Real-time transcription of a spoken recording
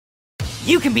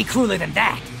You can be crueler than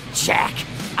that, Jack.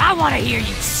 I want to hear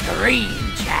you scream,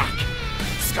 Jack.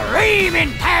 Scream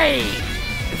in pain!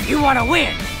 If you want to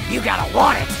win, you gotta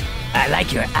want it. I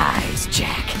like your eyes,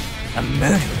 Jack. A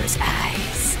murderer's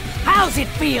eyes. How's it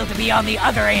feel to be on the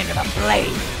other end of a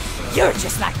blade? You're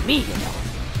just like me, you know.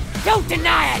 Don't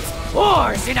deny it!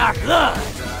 War's in our blood.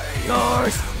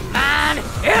 Yours, mine,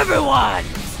 everyone's.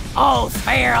 All's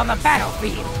fair on the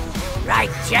battlefield.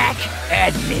 Right, Jack?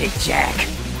 Admit it, Jack.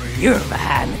 You're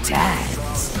behind the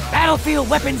times. Battlefield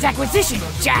weapons acquisition,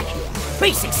 Jack.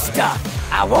 Basic stuff.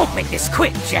 I won't make this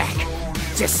quick, Jack.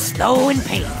 Just slow and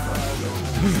painful.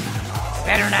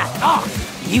 Better than I thought.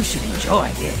 You should enjoy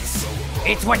this.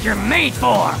 It's what you're made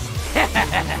for.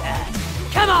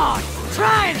 Come on,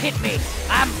 try and hit me.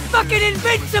 I'm fucking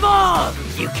invincible.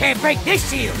 You can't break this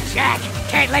shield, Jack.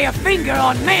 Can't lay a finger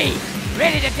on me.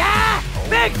 Ready to die?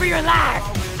 Beg for your life.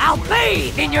 I'll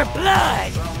bathe in your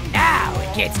blood. Now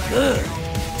it gets good.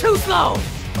 Too slow.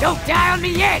 Don't die on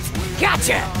me yet.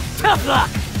 Gotcha. Tough luck.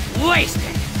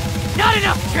 Wasted. Not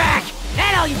enough, Jack.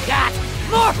 That all you got?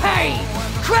 More pain.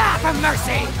 Cry for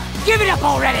mercy. Give it up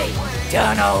already.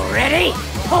 Done already?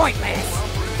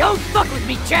 Pointless. Don't fuck with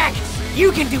me, Jack.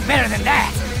 You can do better than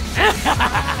that.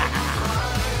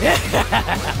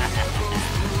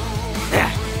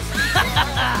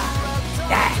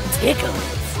 That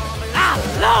tickles. I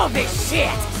love this shit.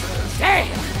 Damn.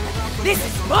 This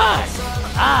is fun.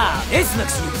 Ah, this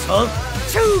looks useful.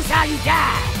 Choose how you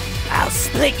die. I'll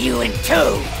split you in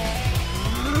two.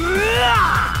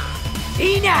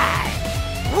 Denied.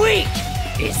 Weak.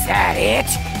 Is that it?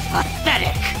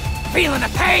 Pathetic. Feeling the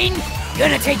pain?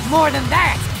 Gonna take more than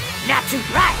that. Not too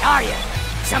bright, are you?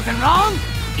 Something wrong?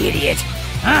 Idiot.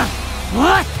 Huh?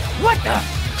 What? What the?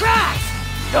 Christ!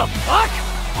 The fuck?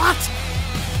 What?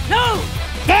 No!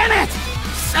 Damn it!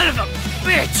 Son of a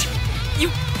bitch! You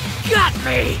got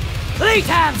me!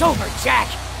 Playtime's over, Jack.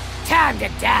 Time to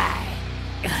die.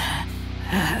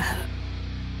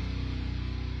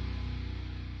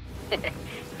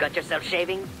 Got yourself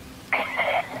shaving?